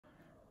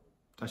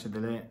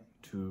Tashidele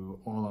to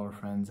all our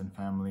friends and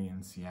family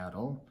in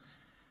Seattle.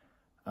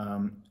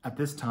 At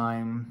this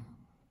time,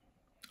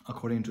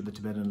 according to the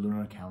Tibetan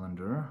lunar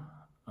calendar,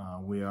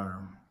 we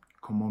are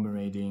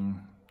commemorating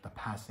the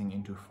passing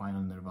into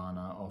final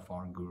nirvana of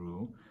our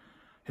guru,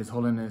 His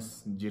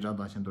Holiness Jigdal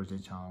Dagchen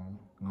Dorje Chang,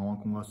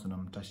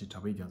 Tashi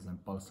Tabidyazan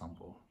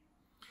Palsampo.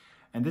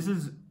 And this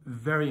is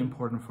very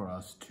important for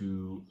us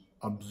to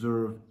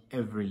observe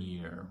every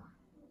year.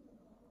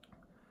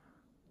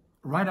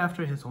 Right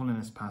after His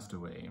Holiness passed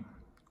away,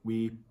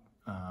 we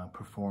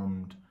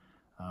performed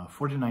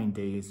 49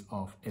 days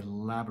of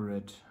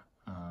elaborate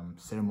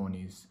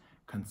ceremonies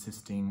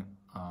consisting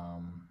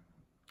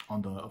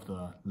of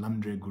the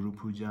Lamdre Guru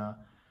Puja,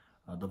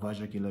 the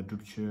Vajrakila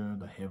Drub Choe,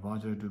 the He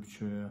Vajra Drub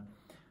Choe,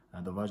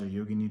 the Vajra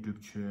Yogini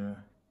Drub Choe,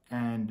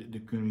 and the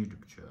Kunri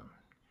Drub Choe.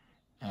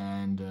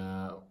 And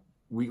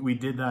we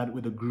did that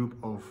with a group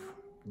of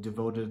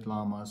devoted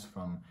lamas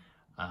from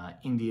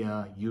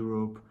India,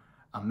 Europe,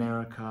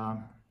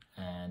 America,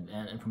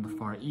 and from the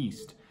Far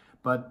East.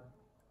 But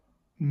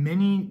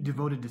many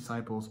devoted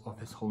disciples of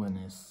His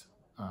Holiness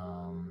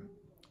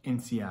in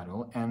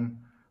Seattle and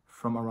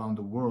from around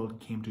the world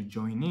came to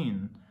join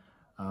in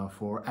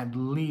for at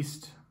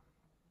least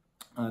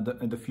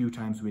the few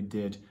times we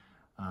did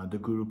the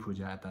Guru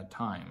Puja at that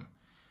time,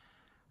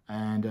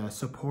 and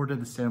supported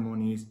the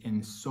ceremonies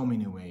in so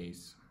many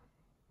ways.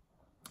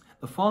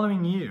 The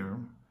following year,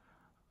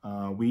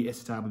 we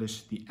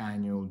established the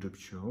annual Drub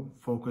Choe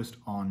focused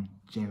on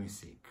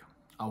Chenrezi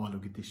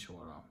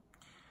Drub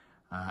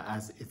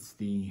as it's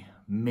the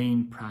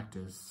main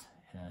practice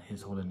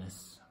His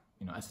Holiness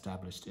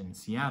established in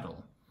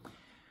Seattle.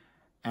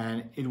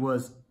 And it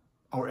was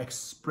our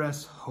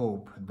express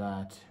hope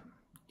that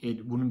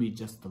it wouldn't be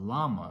just the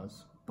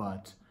lamas,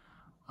 but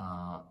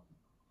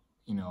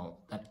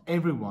that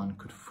everyone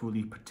could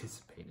fully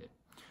participate in it.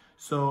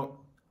 So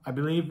I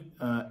believe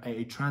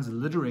a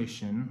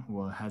transliteration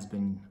has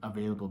been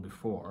available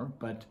before,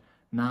 but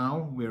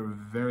now we're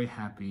very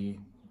happy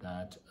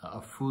that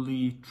a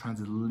fully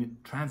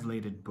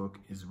translated book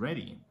is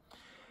ready.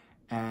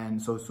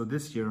 And so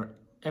this year,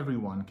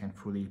 everyone can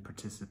fully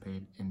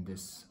participate in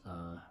this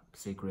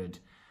sacred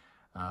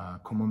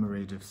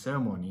commemorative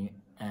ceremony.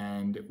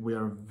 And we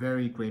are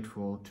very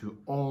grateful to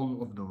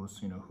all of those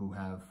who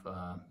have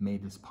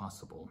made this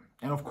possible.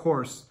 And of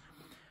course,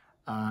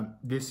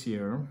 this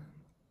year,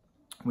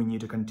 we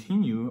need to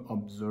continue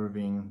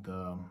observing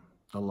the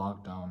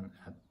lockdown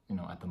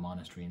at the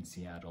monastery in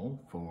Seattle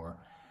for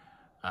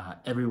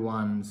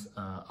everyone's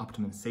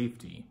optimum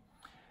safety.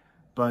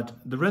 But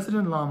the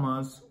resident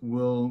lamas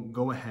will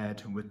go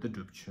ahead with the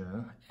Drub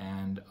Choe,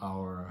 and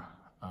our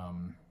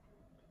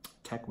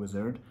tech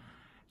wizard,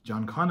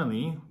 John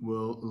Connolly,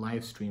 will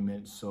live stream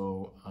it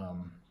so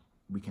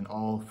we can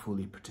all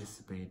fully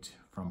participate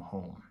from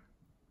home.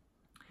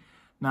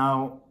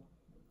 Now,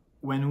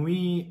 when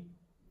we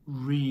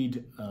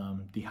read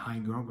the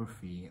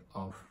hagiography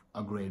of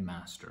a great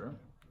master,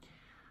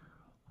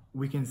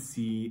 we can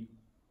see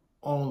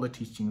all the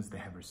teachings they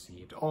have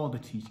received, all the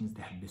teachings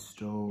they have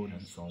bestowed,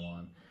 and so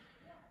on.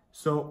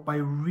 So by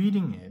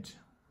reading it,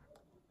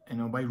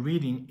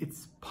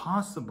 it's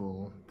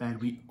possible that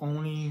we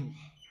only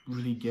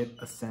really get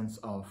a sense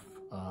of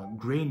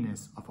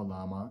greatness of a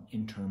lama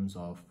in terms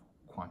of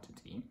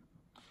quantity,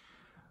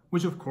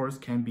 which of course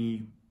can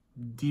be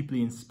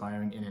deeply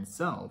inspiring in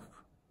itself.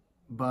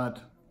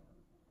 But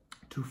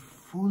to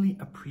fully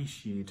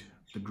appreciate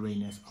the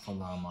greatness of a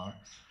lama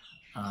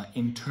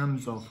in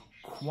terms of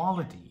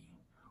quality,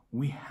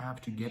 we have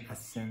to get a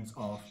sense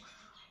of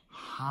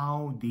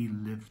how they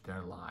lived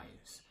their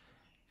lives,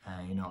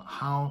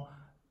 how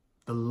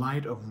the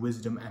light of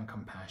wisdom and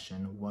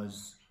compassion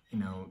was,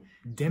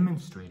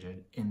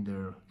 demonstrated in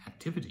their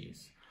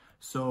activities.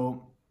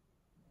 So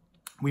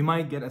we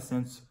might get a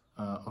sense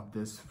of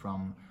this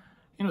from,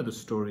 the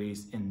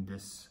stories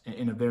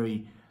in a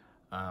very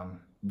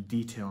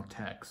detailed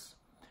text.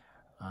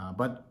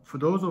 But for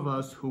those of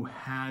us who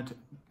had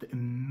the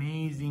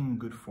amazing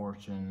good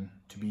fortune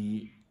to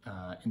be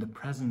in the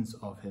presence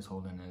of His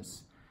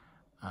Holiness,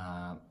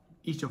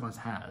 each of us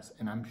has,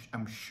 and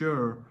I'm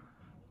sure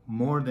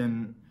more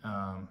than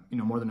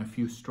a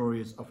few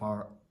stories of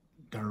our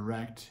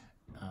direct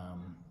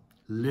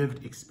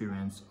lived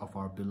experience of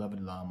our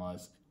beloved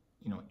lamas,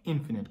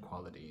 infinite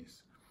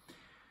qualities.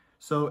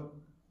 So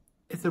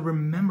it's a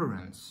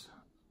remembrance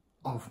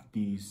of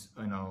these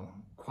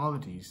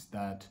qualities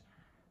that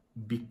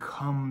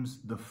becomes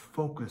the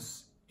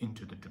focus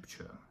into the Drub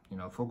Choe,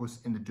 focus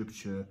in the Drub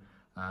Choe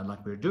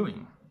like we're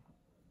doing.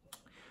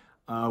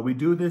 We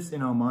do this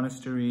in our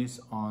monasteries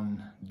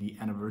on the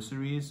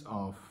anniversaries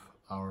of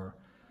our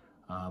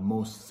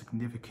most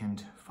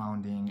significant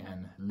founding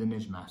and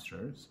lineage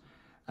masters,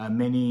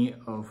 many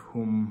of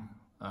whom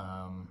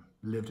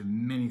lived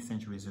many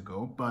centuries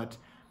ago, but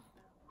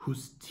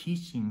whose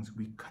teachings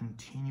we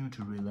continue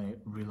to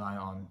rely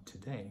on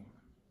today.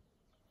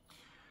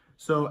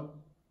 So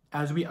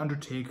as we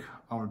undertake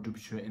our Drub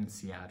Choe in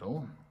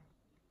Seattle,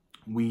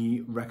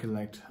 we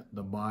recollect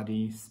the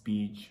body,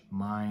 speech,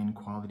 mind,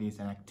 qualities,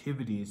 and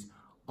activities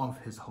of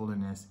His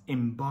Holiness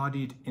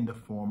embodied in the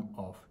form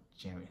of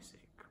Chenrezi.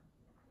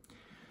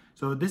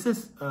 So this is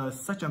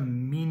such a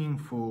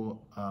meaningful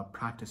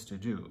practice to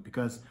do,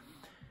 because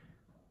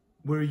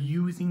we're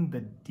using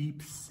the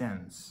deep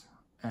sense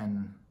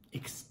and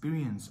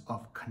experience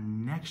of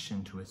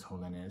connection to His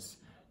Holiness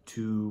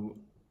to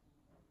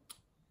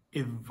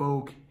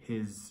evoke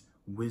His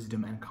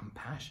wisdom and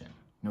compassion,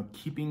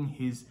 keeping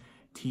His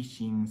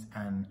teachings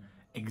and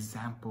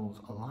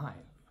examples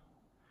alive.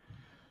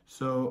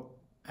 So,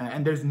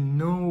 and there's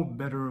no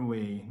better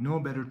way, no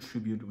better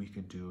tribute we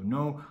could do,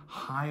 no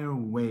higher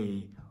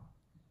way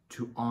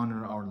to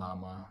honor our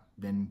Lama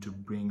than to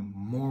bring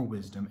more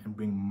wisdom and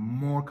bring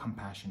more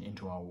compassion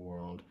into our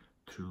world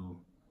through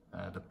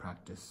the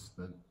practice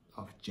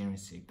of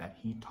Chenrezi that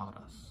he taught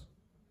us.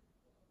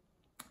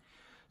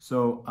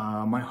 So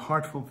my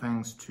heartfelt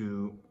thanks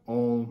to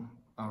all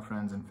our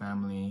friends and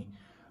family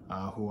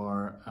who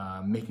are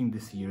making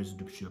this year's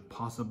Drub Choe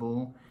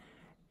possible,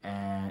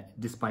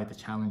 despite the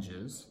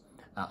challenges.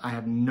 I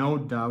have no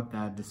doubt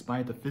that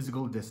despite the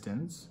physical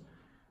distance,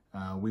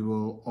 we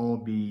will all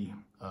be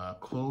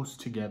close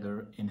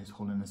together in His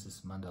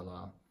Holiness's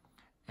mandala,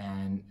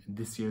 and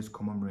this year's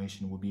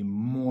commemoration will be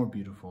more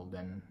beautiful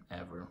than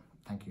ever.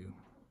 Thank you.